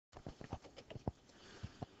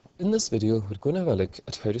In this video, we're going to have a look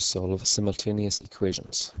at how to solve simultaneous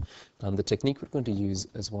equations. And the technique we're going to use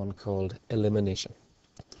is one called elimination.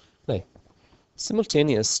 Now,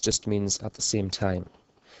 simultaneous just means at the same time.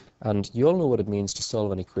 And you all know what it means to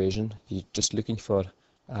solve an equation. You're just looking for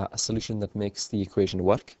a solution that makes the equation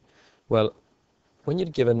work. Well, when you're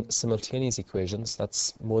given simultaneous equations,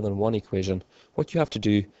 that's more than one equation, what you have to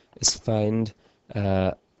do is find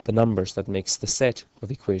the numbers that makes the set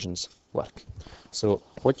of equations work. So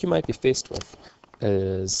what you might be faced with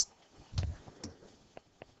is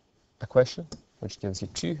a question which gives you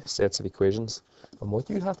two sets of equations, and what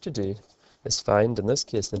you have to do is find, in this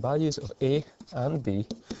case, the values of A and B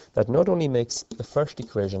that not only makes the first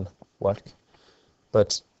equation work,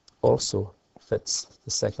 but also fits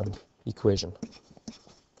the second equation.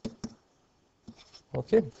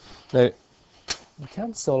 Okay, now you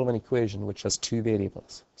can't solve an equation which has two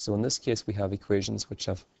variables. So in this case, we have equations which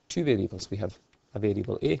have two variables. We have a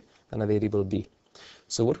variable A and a variable B.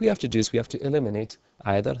 So what we have to do is we have to eliminate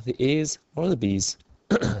either the A's or the B's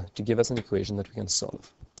to give us an equation that we can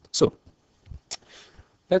solve. So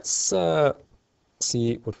let's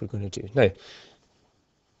see what we're going to do. Now,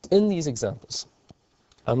 in these examples,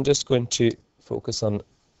 I'm just going to focus on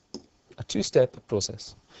a two-step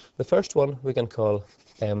process. The first one we can call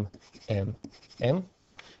MMM,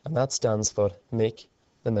 and that stands for make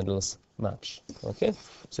the middles match. Okay,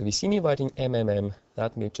 so if you see me writing MMM,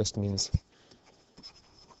 that just means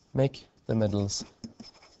make the middles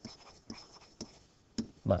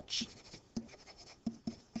match.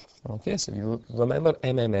 Okay, so if you remember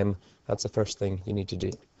MMM, that's the first thing you need to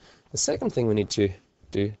do. The second thing we need to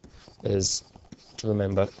do is to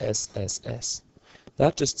remember SSS.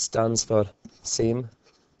 That just stands for same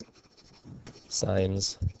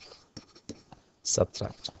signs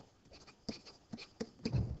subtract.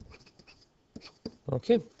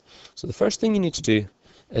 Okay, so the first thing you need to do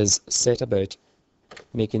is set about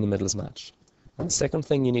making the middles match. And the second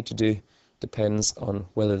thing you need to do depends on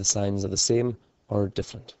whether the signs are the same or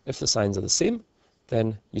different. If the signs are the same,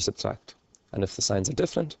 then you subtract. And if the signs are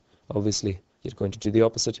different, obviously you're going to do the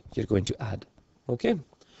opposite, you're going to add. Okay?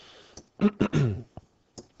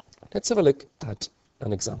 Let's have a look at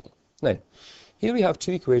an example. Now, here we have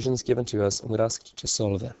two equations given to us and we're asked to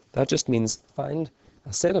solve them. That just means find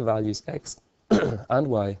a set of values x and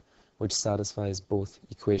y which satisfies both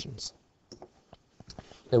equations.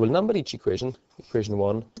 Now we'll number each equation, equation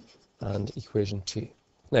 1 and equation 2.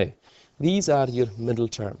 Now, these are your middle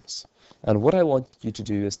terms, and what I want you to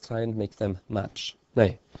do is try and make them match. Now,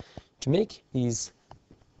 to make these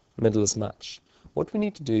middles match, what we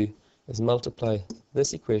need to do is multiply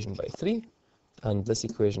this equation by 3 and this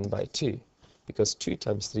equation by 2, because 2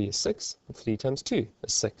 times 3 is 6 and 3 times 2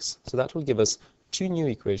 is 6. So that will give us two new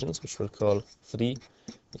equations, which we'll call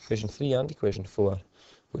equation 3 and equation 4,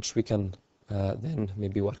 which we can then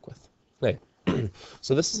maybe work with. Now,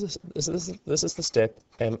 so this is the step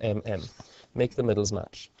MMM, make the middles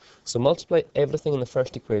match. So multiply everything in the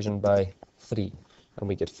first equation by 3, and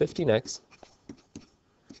we get 15x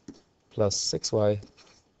plus 6y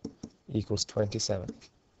equals 27.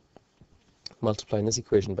 Multiplying this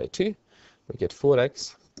equation by 2, we get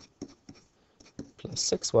 4x plus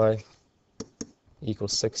 6y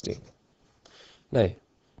equals 16. Now,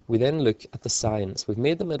 we then look at the signs. We've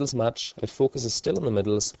made the middles match. Our focus is still on the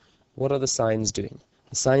middles. What are the signs doing?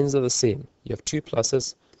 The signs are the same. You have two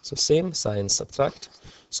pluses, so same signs subtract.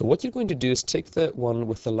 So what you're going to do is take the one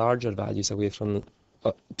with the larger values away from,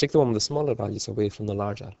 take the one with the smaller values away from the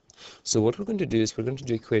larger. So what we're going to do is we're going to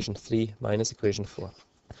do equation 3 minus equation 4.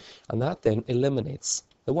 And that then eliminates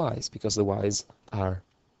the y's because the y's are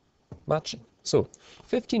matching. So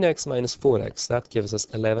 15x minus 4x, that gives us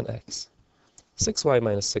 11x. 6y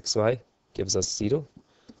minus 6y gives us 0.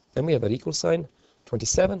 Then we have our equal sign.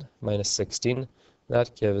 27 minus 16,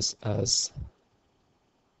 that gives us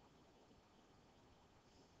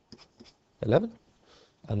 11.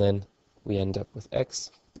 And then we end up with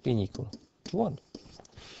x being equal to 1.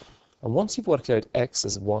 And once you've worked out x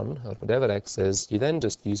is 1, or whatever x is, you then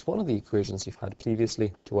just use one of the equations you've had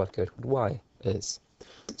previously to work out what y is.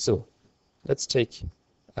 So let's take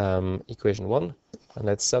equation 1, and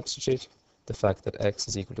let's substitute the fact that x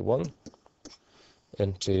is equal to 1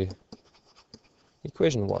 into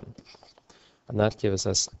equation 1. And that gives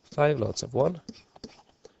us 5 lots of 1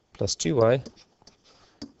 plus 2y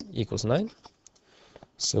equals 9.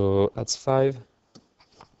 So that's 5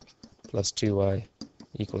 plus 2y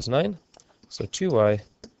equals 9. So 2y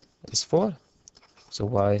is 4. So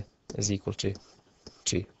y is equal to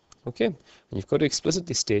 2. Okay? And you've got to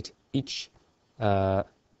explicitly state each part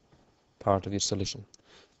of your solution.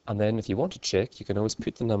 And then if you want to check, you can always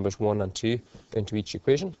put the numbers 1 and 2 into each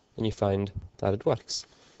equation, and you find that it works.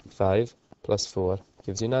 5 plus 4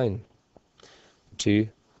 gives you 9. 2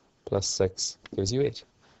 plus 6 gives you 8.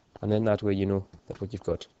 And then that way you know that what you've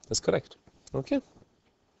got is correct. Okay?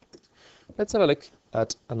 Let's have a look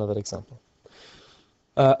at another example.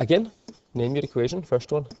 Again, name your equation.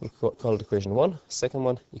 First one, we call it equation 1. Second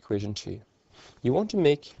one, equation 2. You want to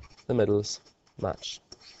make the middles match.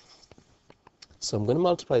 So I'm going to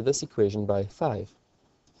multiply this equation by 5,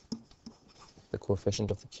 the coefficient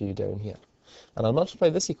of the q down here. And I'll multiply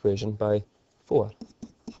this equation by 4,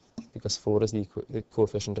 because 4 is the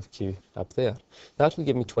coefficient of q up there. That will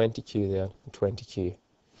give me 20q there and 20q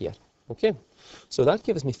here. Okay, so that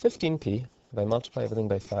gives me 15p, if I multiply everything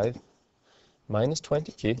by 5, minus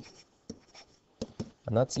 20q,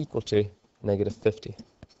 and that's equal to negative 50.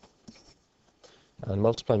 And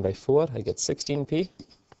multiplying by 4, I get 16p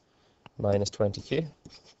minus 20q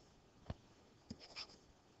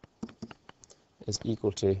is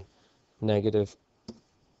equal to negative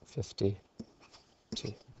 52.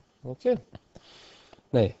 Okay.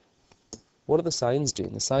 Now, what are the signs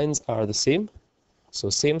doing? The signs are the same.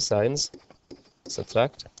 So same signs,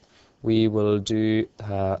 subtract. We will do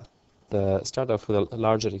start off with a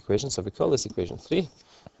larger equation. So we call this equation 3 and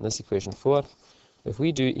this equation 4. If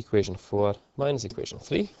we do equation 4 minus equation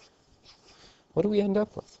 3, what do we end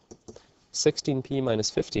up with? 16p minus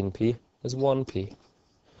 15p is 1p.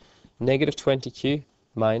 Negative 20q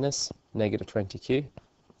minus negative 20q,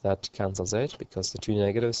 that cancels out because the two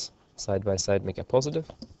negatives side by side make a positive.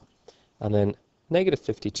 And then negative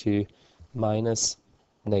 52 minus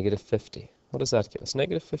negative 50. What does that give us?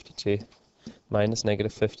 Negative 52 minus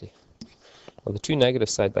negative 50. Well, the two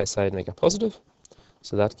negatives side by side make a positive,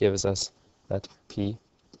 so that gives us that p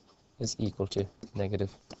is equal to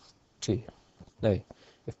negative 2. Now,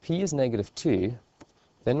 if p is negative 2,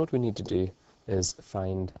 then what we need to do is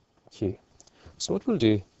find q. So what we'll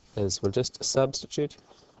do is we'll just substitute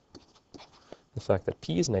the fact that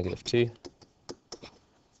p is negative 2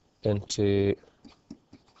 into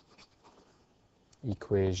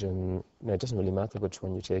equation, no, it doesn't really matter which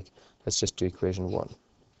one you take, let's just do equation 1.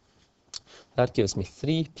 That gives me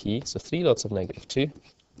 3p, so 3 lots of negative 2,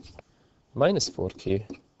 minus 4q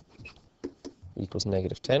equals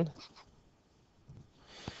negative 10.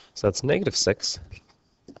 So that's negative 6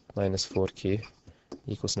 minus 4q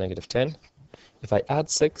equals negative 10. If I add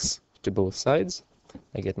 6 to both sides,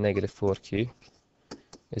 I get negative 4q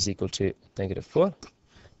is equal to negative 4.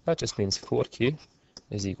 That just means 4q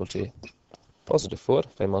is equal to positive 4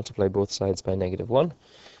 if I multiply both sides by negative 1.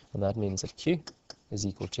 And that means that q is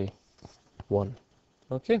equal to 1.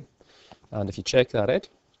 Okay, and if you check that out,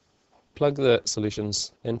 plug the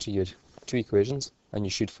solutions into your two equations and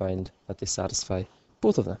you should find that they satisfy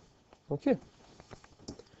both of them. Okay,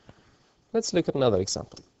 let's look at another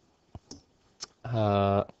example.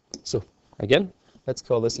 So again, let's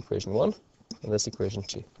call this equation 1 and this equation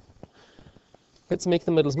 2. Let's make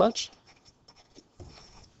the middles match.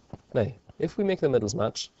 Now, if we make the middles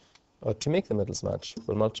match, or to make the middles match,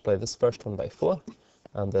 we'll multiply this first one by 4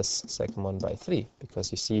 and this second one by 3,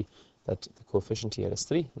 because you see that the coefficient here is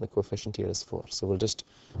 3 and the coefficient here is 4. So we'll just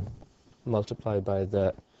multiply by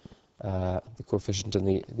the coefficient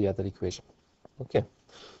in the other equation. Okay,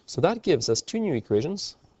 so that gives us two new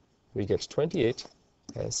equations. We get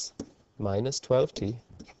 28s minus 12t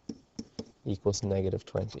equals negative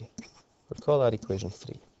 20. We'll call that equation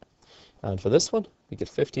 3. And for this one, we get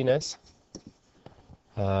 15s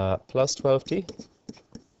plus 12t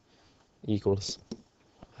equals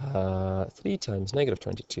 3 times negative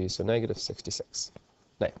 22, so negative 66.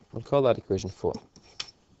 Now, we'll call that equation 4.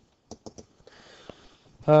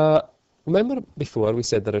 Remember before we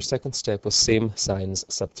said that our second step was same signs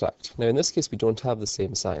subtract. Now in this case we don't have the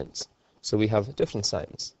same signs, so we have different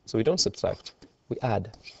signs. So we don't subtract, we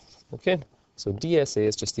add. Okay, so DSA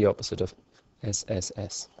is just the opposite of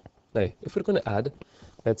SSS. Now if we're going to add,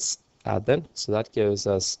 let's add then. So that gives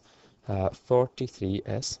us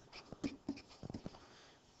 43s.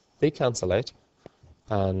 They cancel out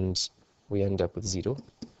and we end up with 0,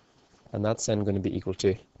 and that's then going to be equal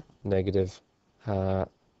to negative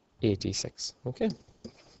 86. Okay,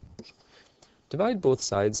 divide both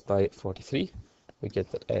sides by 43, we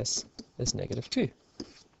get that s is negative 2.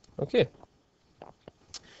 Okay,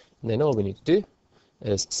 and then all we need to do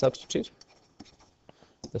is substitute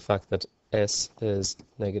the fact that s is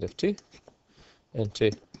negative 2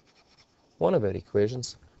 into one of our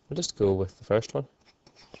equations. We'll just go with the first one,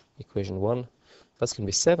 equation 1. That's going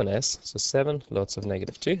to be 7s, so 7 lots of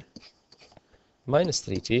negative 2 minus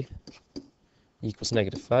 3t equals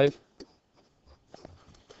negative 5.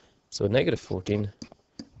 So negative 14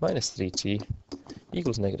 minus 3t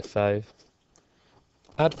equals negative 5.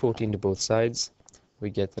 Add 14 to both sides, we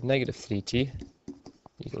get that negative 3t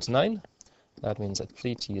equals 9. That means that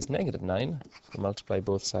 3t is negative 9. We multiply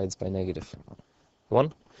both sides by negative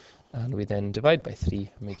 1, and we then divide by 3,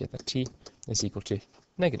 and we get that t is equal to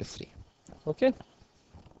negative 3. Okay?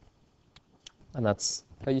 And that's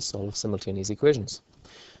how you solve simultaneous equations.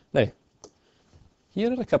 Now,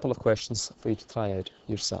 here are a couple of questions for you to try out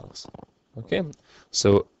yourselves. Okay?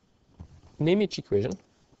 So, name each equation.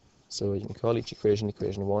 So you can call each equation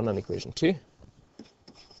equation 1 and equation 2.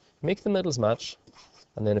 Make the middles match,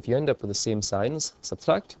 and then if you end up with the same signs,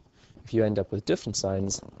 subtract. If you end up with different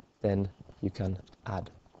signs, then you can add.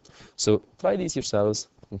 So try these yourselves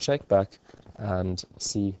and check back and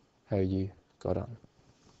see how you got on.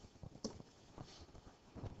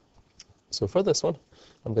 So for this one,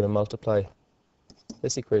 I'm going to multiply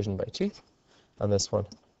this equation by 2 and this one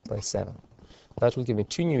by 7. That will give me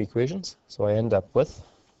two new equations, so I end up with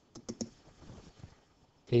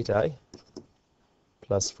 8i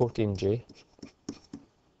plus 14j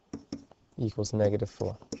equals negative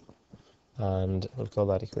 4. And we'll call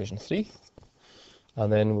that equation 3.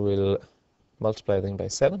 And then we'll multiply everything by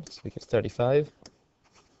 7, so we get 35i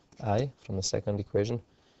from the second equation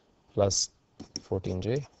plus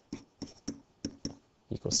 14j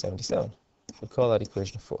equals 77. We'll call that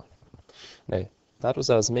equation 4. Now, that was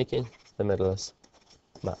us making the middles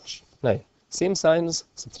match. Now, same signs,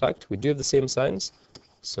 subtract. We do have the same signs,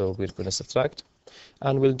 so we're going to subtract.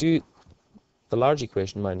 And we'll do the large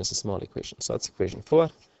equation minus the small equation. So that's equation 4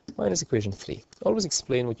 minus equation 3. Always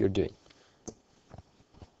explain what you're doing.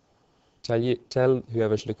 Tell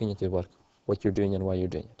whoever's looking at your work what you're doing and why you're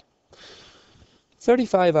doing it.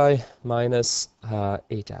 35i minus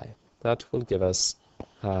 8i. That will give us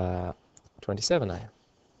 27i.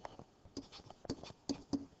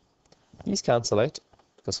 These cancel out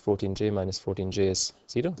because 14j minus 14j is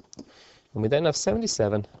 0. And we then have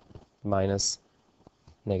 77 minus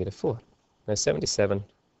negative 4. Now 77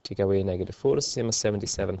 take away negative 4 is the same as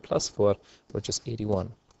 77 plus 4, which is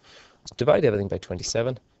 81. So divide everything by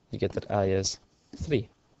 27, you get that I is 3.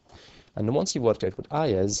 And then once you've worked out what I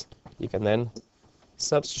is, you can then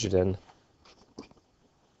substitute in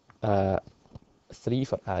 3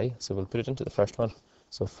 for I, so we'll put it into the first one.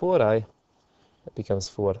 So 4i, it becomes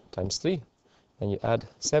 4 times 3, and you add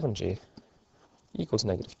 7j equals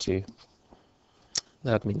negative 2.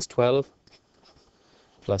 That means 12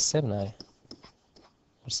 plus 7i,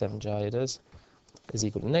 or 7j it is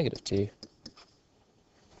equal to negative 2.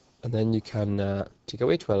 And then you can take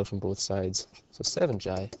away 12 from both sides. So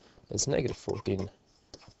 7j is negative 14,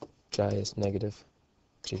 j is negative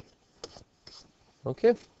 2.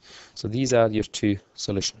 Okay, so these are your two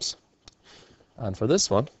solutions. And for this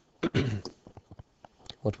one,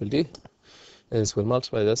 what we'll do is we'll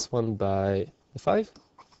multiply this one by the 5.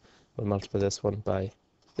 We'll multiply this one by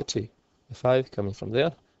the 2. The 5 coming from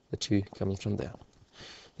there, the 2 coming from there.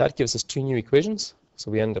 That gives us two new equations.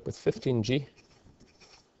 So we end up with 15g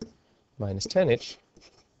minus 10h,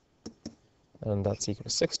 and that's equal to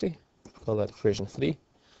 60. Call that equation 3.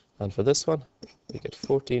 And for this one, we get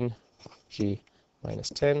 14g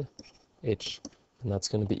minus 10h, and that's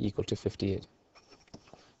going to be equal to 58.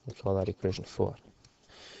 We'll call that equation 4.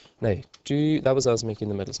 Now, that was us making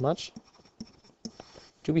the middles match.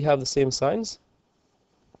 Do we have the same signs?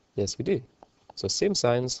 Yes, we do. So same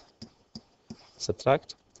signs,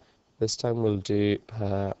 subtract. This time we'll do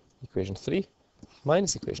equation 3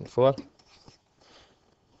 minus equation 4.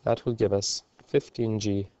 That will give us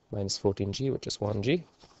 15g minus 14g, which is 1g.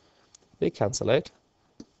 They cancel out,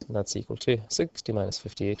 and that's equal to 60 minus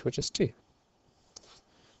 58, which is 2.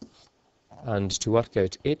 And to work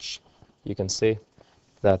out h, you can say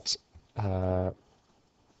that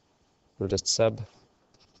we'll just sub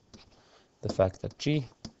the fact that g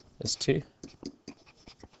is 2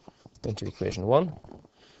 into equation 1.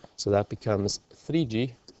 So that becomes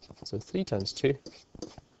 3g, so 3 times 2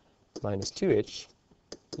 minus 2h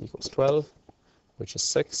equals 12, which is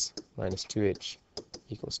 6 minus 2h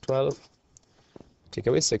equals 12. Take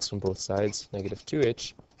away 6 from both sides, negative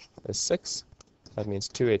 2h is 6. That means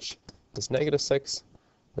 2h is negative 6,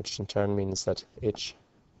 which in turn means that h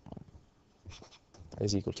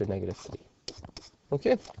is equal to negative 3.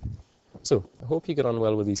 Okay, so I hope you get on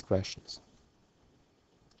well with these questions.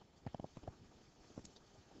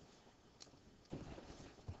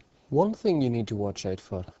 One thing you need to watch out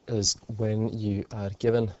for is when you are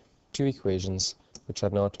given two equations which are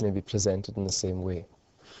not maybe presented in the same way.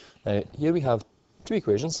 Now, here we have two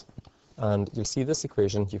equations, and you'll see this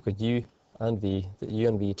equation, you've got u and v, the u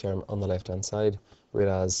and v term on the left-hand side,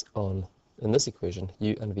 whereas on in this equation,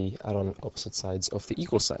 u and v are on opposite sides of the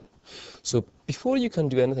equal sign. So before you can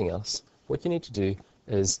do anything else, what you need to do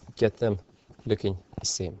is get them looking the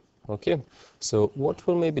same. Okay, so what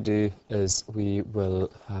we'll maybe do is we will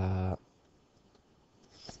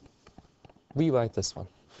rewrite this one.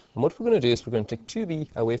 And what we're going to do is we're going to take 2v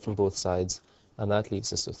away from both sides, and that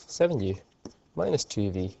leaves us with 7u minus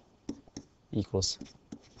 2v equals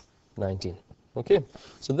 19. Okay,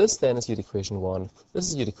 so this then is your equation 1, this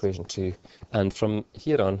is your equation 2, and from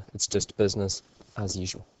here on it's just business as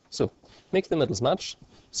usual. So make the middles match.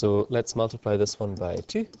 So let's multiply this one by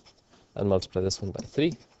 2 and multiply this one by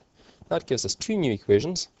 3. That gives us 2 new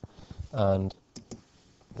equations, and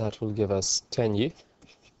that will give us 10u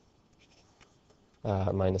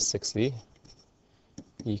minus 6v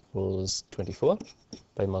equals 24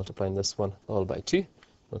 by multiplying this one all by 2.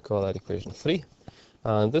 We'll call that equation 3.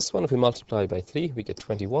 And this one, if we multiply by 3, we get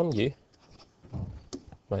 21u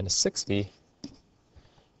minus 6v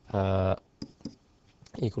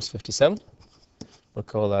equals 57. We'll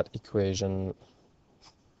call that equation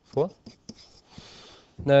 4.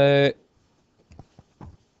 Now,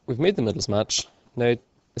 we've made the middles match. Now,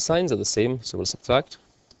 the signs are the same, so we'll subtract.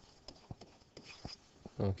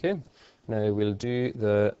 Okay, now we'll do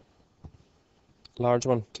the large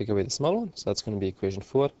one, take away the small one, so that's going to be equation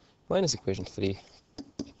 4 minus equation 3,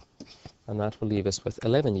 and that will leave us with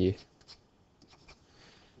 11u.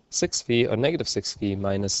 6v, or negative 6v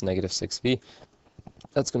minus negative 6v,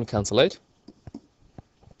 that's going to cancel out,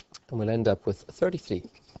 and we'll end up with 33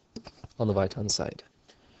 on the right hand side.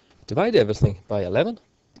 Divide everything by 11,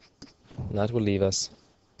 and that will leave us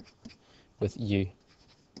with u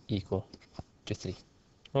equal to 3.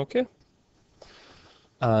 Okay,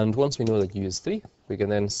 and once we know that u is 3, we can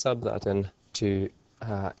then sub that in to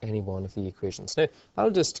any one of the equations. Now,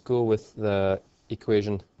 I'll just go with the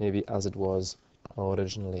equation maybe as it was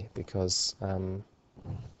originally, because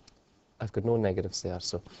I've got no negatives there.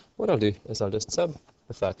 So what I'll do is I'll just sub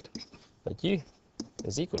the fact that u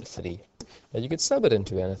is equal to 3. Now you could sub it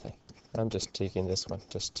into anything. I'm just taking this one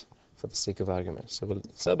just for the sake of argument. So we'll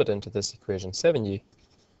sub it into this equation. 7u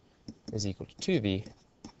is equal to 2v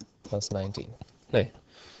plus 19. Now,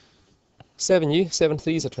 7u, 7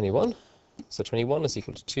 3s are 21. So 21 is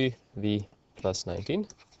equal to 2v plus 19.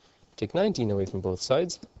 Take 19 away from both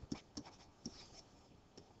sides.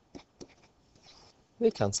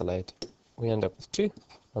 They cancel out. We end up with 2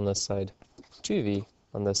 on this side, 2v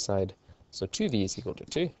on this side. So 2v is equal to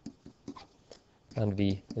 2, and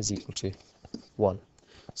v is equal to 1.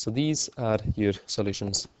 So these are your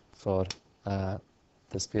solutions for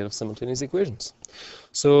this pair of simultaneous equations.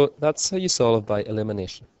 So that's how you solve by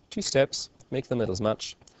elimination. 2 steps, make the middles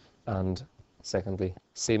match, and secondly,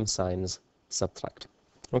 same signs, subtract.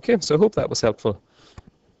 Okay, so I hope that was helpful.